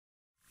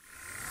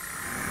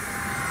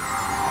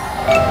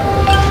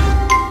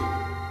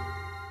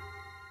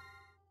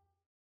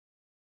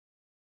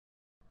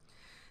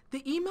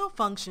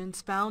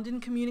functions found in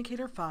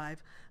Communicator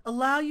 5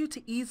 allow you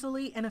to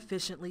easily and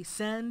efficiently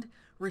send,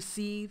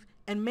 receive,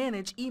 and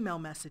manage email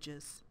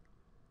messages.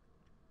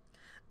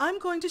 I'm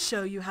going to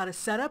show you how to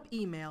set up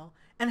email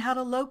and how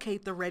to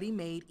locate the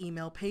ready-made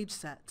email page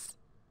sets.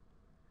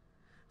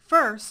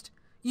 First,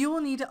 you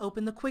will need to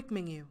open the Quick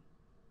menu.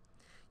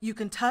 You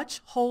can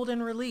touch, hold,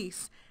 and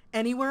release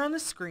anywhere on the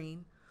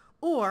screen,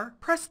 or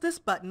press this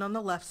button on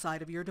the left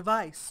side of your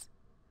device.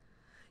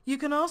 You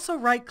can also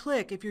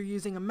right-click if you're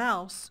using a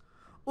mouse,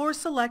 or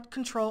select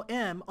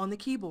Ctrl-M on the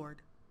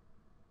keyboard.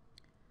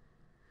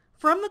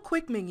 From the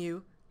Quick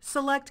menu,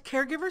 select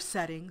Caregiver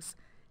Settings,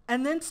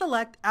 and then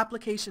select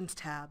Applications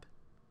tab.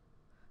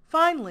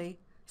 Finally,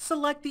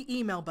 select the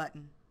Email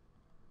button.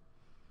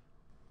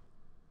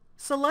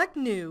 Select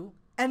New,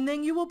 and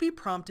then you will be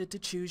prompted to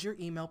choose your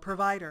email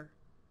provider.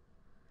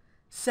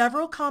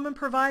 Several common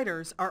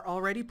providers are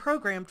already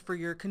programmed for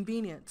your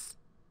convenience.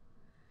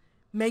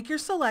 Make your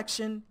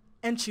selection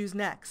and choose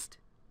Next.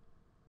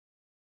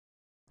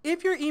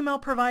 If your email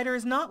provider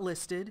is not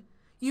listed,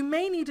 you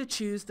may need to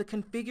choose the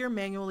Configure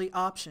Manually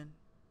option.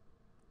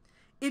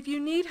 If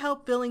you need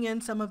help filling in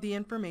some of the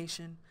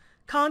information,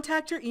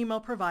 contact your email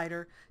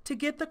provider to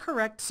get the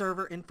correct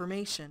server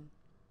information.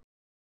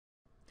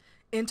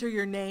 Enter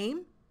your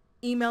name,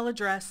 email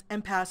address,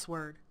 and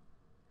password.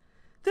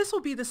 This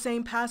will be the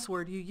same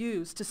password you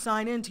use to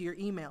sign into your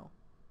email.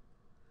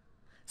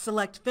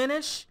 Select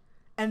Finish,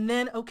 and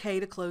then OK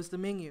to close the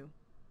menu.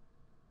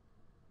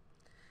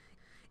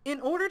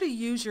 In order to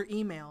use your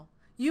email,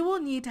 you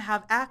will need to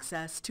have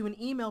access to an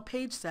email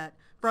page set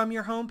from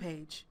your home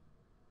page.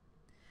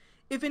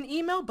 If an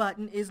email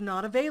button is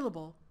not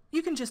available,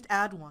 you can just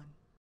add one.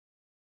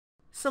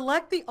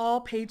 Select the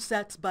All Page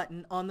Sets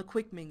button on the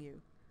Quick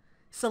menu.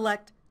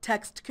 Select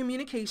Text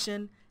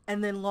Communication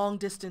and then Long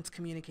Distance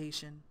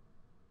Communication.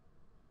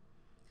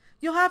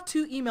 You'll have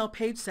 2 email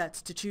page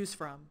sets to choose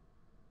from.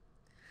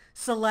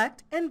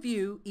 Select and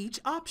view each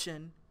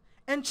option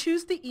and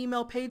choose the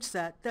email page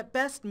set that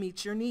best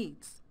meets your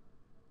needs.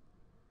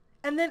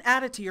 And then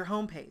add it to your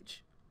home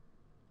page.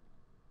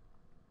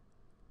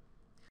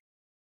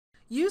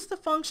 Use the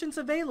functions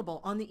available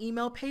on the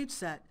email page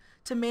set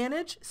to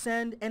manage,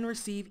 send, and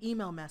receive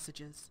email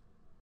messages.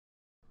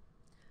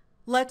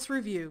 Let's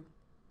review.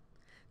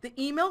 The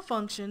email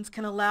functions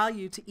can allow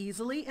you to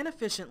easily and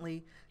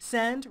efficiently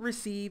send,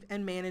 receive,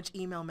 and manage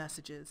email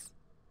messages.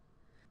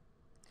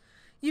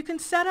 You can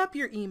set up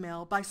your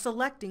email by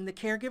selecting the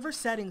Caregiver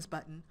Settings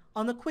button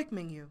on the Quick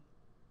menu.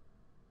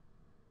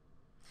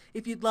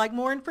 If you'd like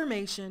more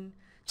information,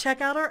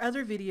 check out our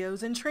other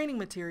videos and training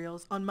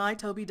materials on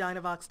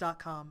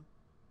mytobiidynavox.com.